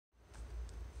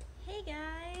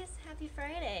Happy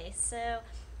Friday. So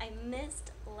I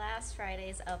missed last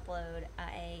Friday's upload.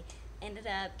 I ended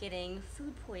up getting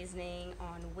food poisoning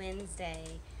on Wednesday,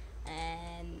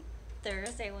 and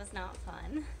Thursday was not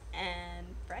fun. And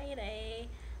Friday,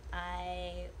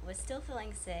 I was still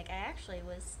feeling sick. I actually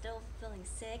was still feeling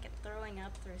sick and throwing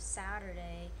up through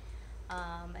Saturday,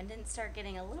 and didn't start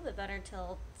getting a little bit better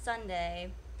till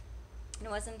Sunday. And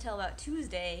it wasn't until about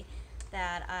Tuesday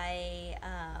that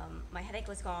my headache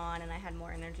was gone and I had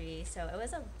more energy. So it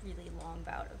was a really long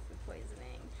bout of food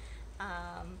poisoning.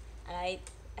 And I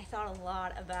thought a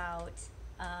lot about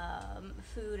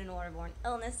food and waterborne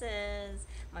illnesses.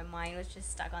 My mind was just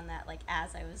stuck on that, like,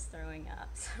 as I was throwing up.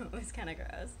 So it was kind of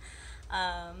gross.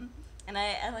 And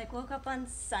I like woke up on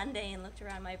Sunday and looked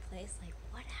around my place like,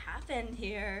 what happened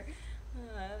here?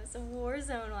 It was a war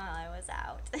zone while I was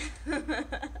out.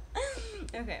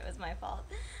 Okay, it was my fault.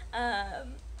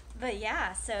 But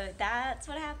yeah, so that's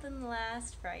what happened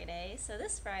last Friday. So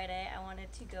this Friday, I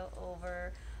wanted to go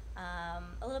over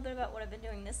a little bit about what I've been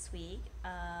doing this week,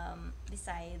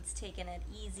 besides taking it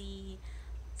easy,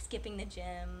 skipping the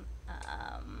gym.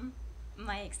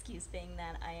 My excuse being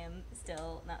that I am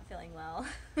still not feeling well.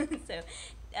 So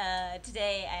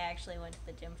today, I actually went to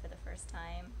the gym for the first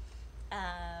time.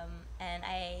 And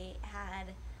I had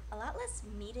a lot less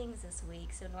meetings this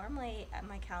week. So normally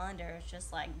my calendar is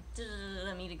just like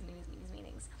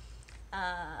meetings.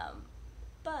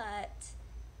 But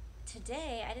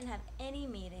today I didn't have any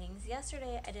meetings.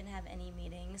 Yesterday I didn't have any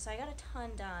meetings. So I got a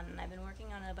ton done. I've been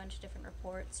working on a bunch of different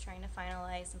reports, trying to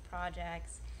finalize some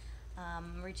projects.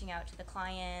 Reaching out to the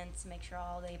clients, make sure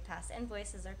all the past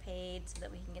invoices are paid so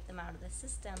that we can get them out of the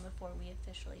system before we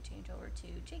officially change over to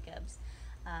Jacob's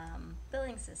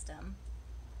billing system.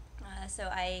 So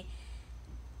I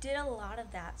did a lot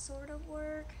of that sort of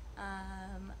work,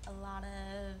 a lot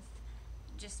of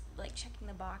just like checking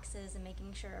the boxes and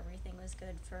making sure everything was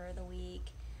good for the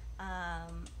week.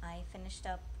 I finished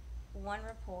up one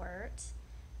report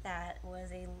that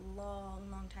was a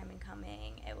long time in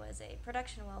coming. It was a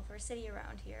production well for a city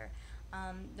around here.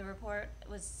 The report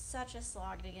was such a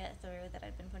slog to get through that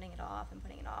I'd been putting it off,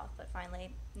 but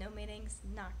finally, no meetings,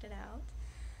 knocked it out.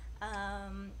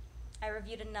 I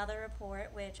reviewed another report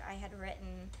which I had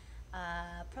written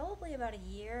probably about a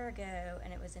year ago,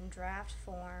 and it was in draft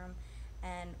form,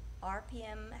 and our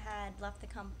PM had left the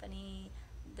company,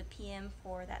 the PM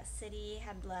for that city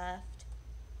had left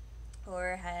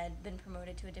or had been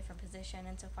promoted to a different position,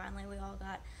 and so finally we all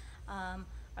got our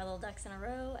little ducks in a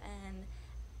row, and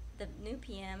the new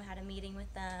PM had a meeting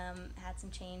with them, had some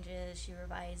changes, she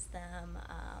revised them,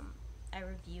 I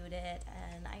reviewed it,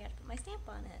 and I got to put my stamp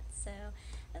on it. So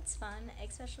that's fun,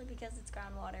 especially because it's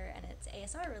groundwater and it's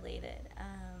ASR related.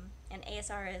 And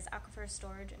ASR is aquifer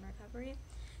storage and recovery.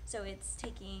 So it's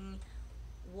taking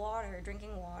water,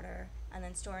 drinking water, and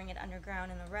then storing it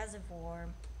underground in a reservoir,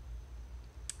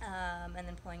 and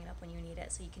then pulling it up when you need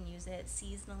it. So you can use it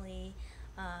seasonally,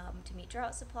 to meet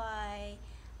drought supply,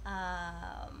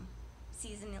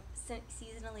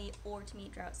 seasonally or to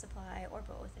meet drought supply, or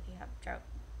both if you have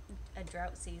a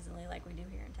drought seasonally like we do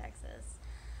here in Texas.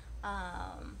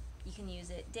 You can use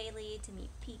it daily to meet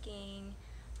peaking.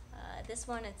 This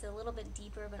one, it's a little bit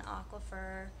deeper of an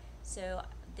aquifer, so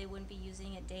they wouldn't be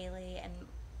using it daily, and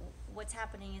what's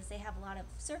happening is they have a lot of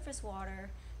surface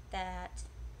water that,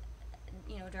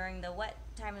 during the wet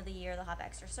time of the year, they'll have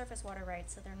extra surface water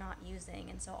rights that they're not using,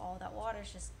 and so all that water is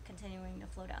just continuing to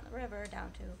flow down the river,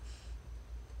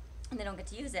 and they don't get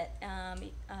to use it,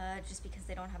 just because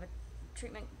they don't have a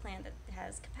treatment plant that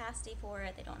has capacity for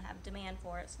it, they don't have demand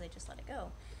for it, so they just let it go.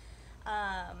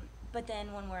 But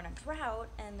then when we're in a drought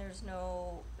and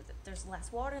there's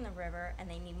less water in the river, and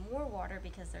they need more water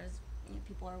because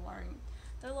people are watering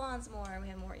their lawns more, and we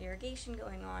have more irrigation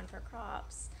going on for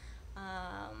crops.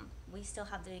 We still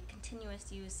have the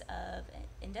continuous use of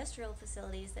industrial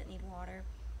facilities that need water,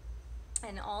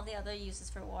 and all the other uses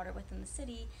for water within the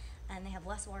city, and they have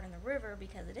less water in the river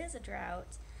because it is a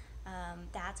drought.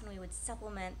 That's when we would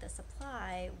supplement the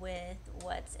supply with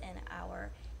what's in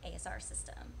our ASR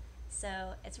system.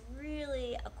 So it's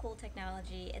really a cool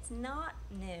technology. It's not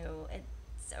new.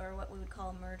 Or what we would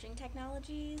call emerging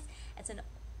technologies. It's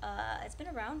been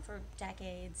around for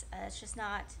decades. It's just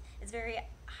not. It's very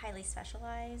highly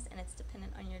specialized, and it's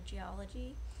dependent on your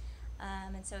geology.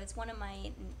 And so it's one of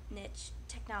my niche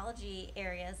technology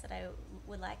areas that I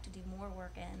would like to do more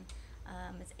work in.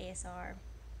 Is ASR.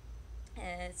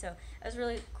 And so it was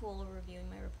really cool reviewing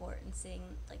my report and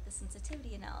seeing like the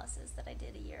sensitivity analysis that I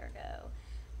did a year ago.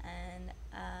 And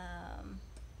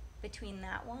between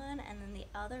that one and then the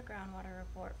other groundwater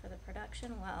report for the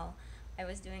production well, I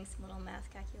was doing some little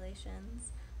math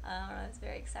calculations. I was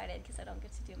very excited because I don't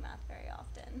get to do math very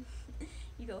often.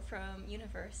 You go from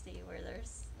university where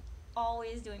there's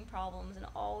always doing problems and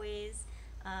always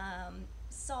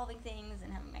solving things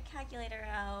and having my calculator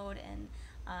out, and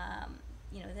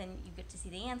then you get to see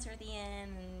the answer at the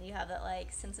end, and you have that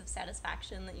like sense of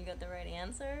satisfaction that you got the right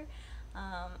answer.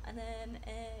 And then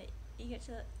you get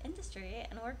to industry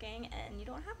and working, and you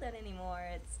don't have that anymore.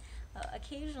 It's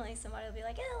occasionally somebody will be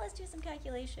like, "Yeah, let's do some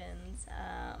calculations."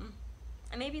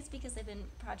 And maybe it's because I've been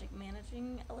project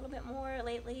managing a little bit more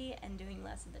lately and doing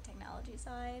less of the technology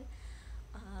side.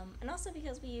 And also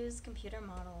because we use computer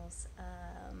models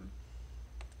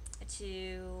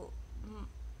to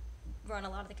run a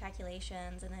lot of the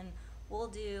calculations, and then we'll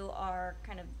do our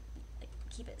kind of like,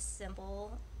 keep it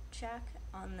simple check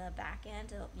on the back end.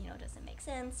 Does it make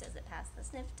sense? Does it pass the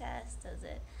sniff test?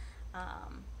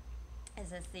 Is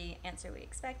this the answer we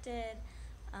expected?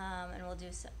 And we'll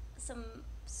do some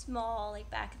small, like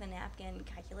back of the napkin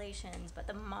calculations, but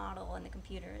the model and the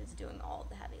computer is doing all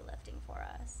the heavy lifting for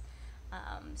us.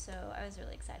 So I was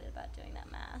really excited about doing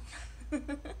that math.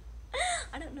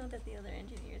 I don't know that the other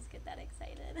engineers get that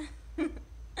excited.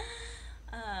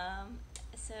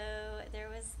 So there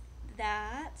was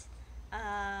that.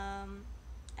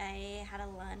 I had a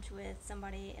lunch with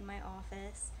somebody in my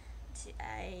office.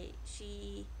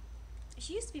 She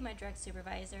used to be my direct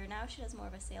supervisor. Now she does more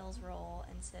of a sales role,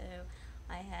 and so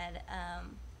I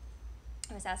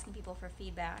was asking people for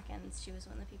feedback, and she was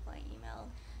one of the people I emailed.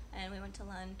 And we went to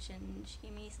lunch, and she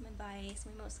gave me some advice.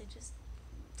 We mostly just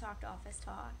talked office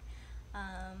talk.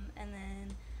 And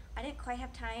then I didn't quite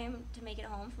have time to make it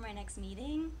home for my next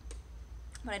meeting,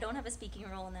 but I don't have a speaking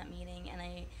role in that meeting, and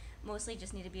I mostly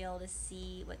just need to be able to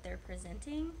see what they're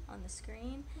presenting on the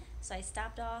screen. So I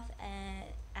stopped off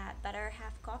at Better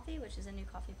Half Coffee, which is a new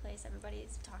coffee place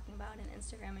everybody's talking about and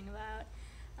Instagramming about.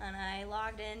 And I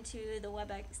logged into the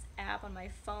WebEx app on my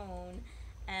phone,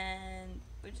 and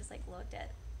we just like looked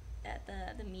at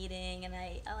the meeting, and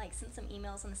I like sent some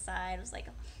emails on the side. I was like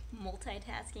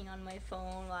multitasking on my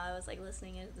phone while I was like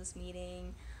listening to this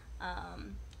meeting.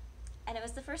 And it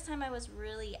was the first time I was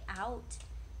really out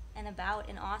and about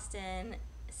in Austin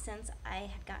since I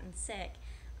had gotten sick.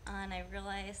 And I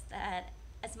realized that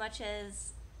as much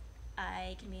as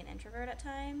I can be an introvert at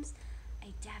times,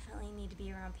 I definitely need to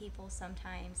be around people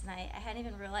sometimes. And I hadn't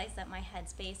even realized that my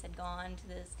headspace had gone to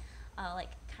this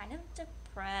like kind of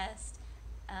depressed,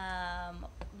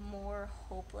 more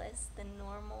hopeless than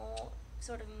normal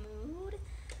sort of mood.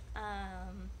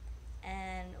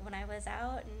 And when I was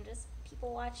out and just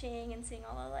people watching and seeing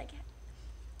all the like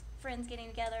friends getting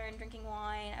together and drinking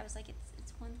wine, I was like,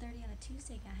 it's 1:30 on a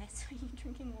Tuesday, guys. Why are you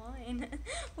drinking wine?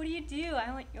 What do you do?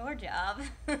 I want your job.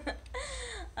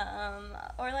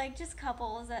 Or like just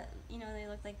couples that they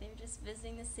looked like they were just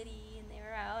visiting the city, and they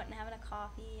were out and having a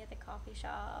coffee at the coffee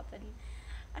shop, and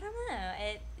I don't know,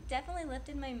 it definitely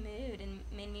lifted my mood and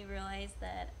made me realize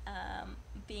that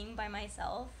being by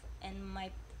myself in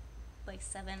my like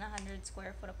 700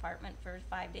 square foot apartment for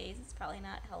 5 days is probably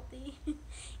not healthy.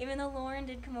 Even though Lauren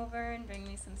did come over and bring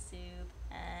me some soup,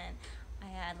 and I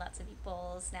had lots of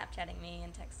people Snapchatting me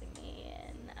and texting me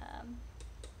and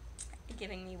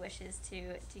giving me wishes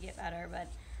to get better,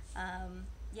 but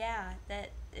yeah, that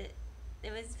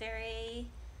it was very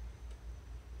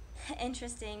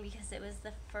interesting because it was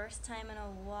the first time in a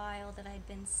while that I'd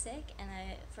been sick, and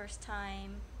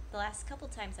the last couple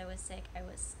times I was sick, I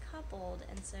was coupled,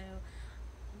 and so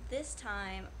this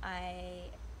time I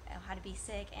had to be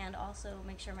sick and also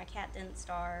make sure my cat didn't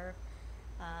starve,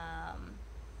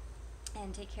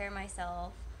 and take care of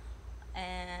myself.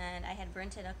 And I had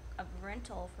rented a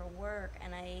rental for work,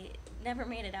 and I never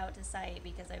made it out to site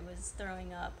because I was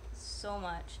throwing up so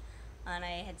much. And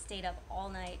I had stayed up all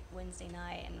night Wednesday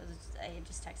night, and I had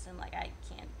just texted him like, I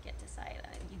can't get to site.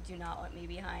 You do not want me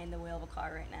behind the wheel of a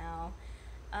car right now.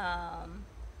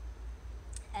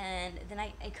 And then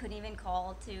I couldn't even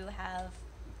call to have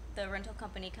the rental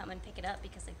company come and pick it up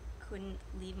because I couldn't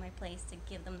leave my place to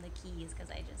give them the keys because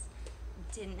I just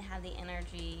didn't have the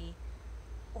energy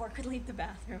or could leave the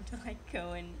bathroom to like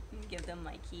go and give them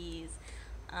my keys,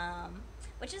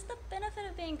 which is the benefit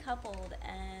of being coupled.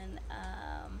 And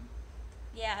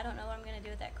yeah, I don't know what I'm going to do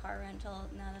with that car rental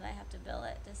now that I have to bill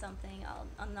it to something.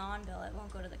 I'll non-bill it,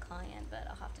 won't go to the client, but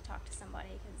I'll have to talk to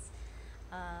somebody because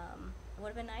it would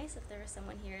have been nice if there was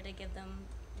someone here to give them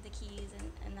the keys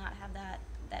and not have that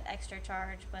extra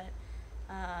charge. But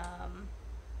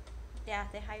yeah,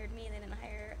 they hired me, they didn't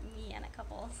hire me and a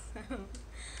couple. So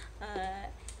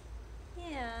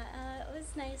yeah, it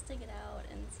was nice to get out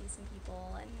and see some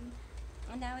people,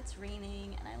 and now it's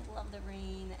raining, and I love the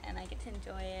rain, and I get to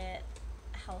enjoy it.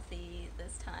 healthy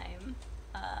this time.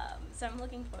 So I'm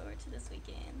looking forward to this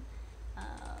weekend.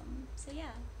 So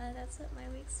yeah, that's what my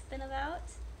week's been about.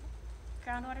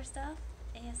 Groundwater stuff,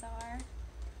 ASR,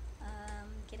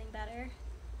 getting better,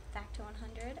 back to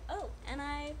 100. Oh, and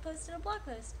I posted a blog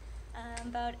post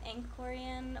about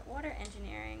Anchorian water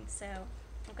engineering. So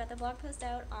I've got the blog post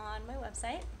out on my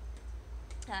website.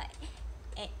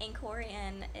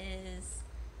 Anchorian is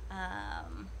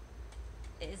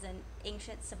an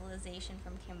ancient civilization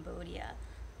from Cambodia.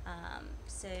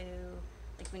 So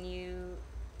like when you,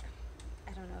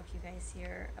 I don't know if you guys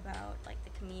hear about like the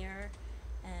Khmer,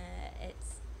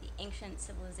 it's the ancient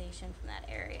civilization from that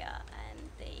area, and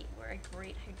they were a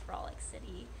great hydraulic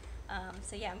city.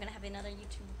 So yeah, I'm gonna have another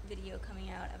YouTube video coming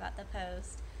out about the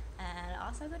post, and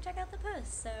also go check out the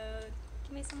post. So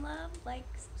give me some love, like,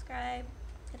 subscribe,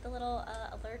 hit the little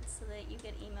alerts so that you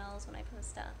get emails when I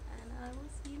post stuff, and I will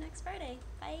see you next Friday.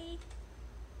 Bye!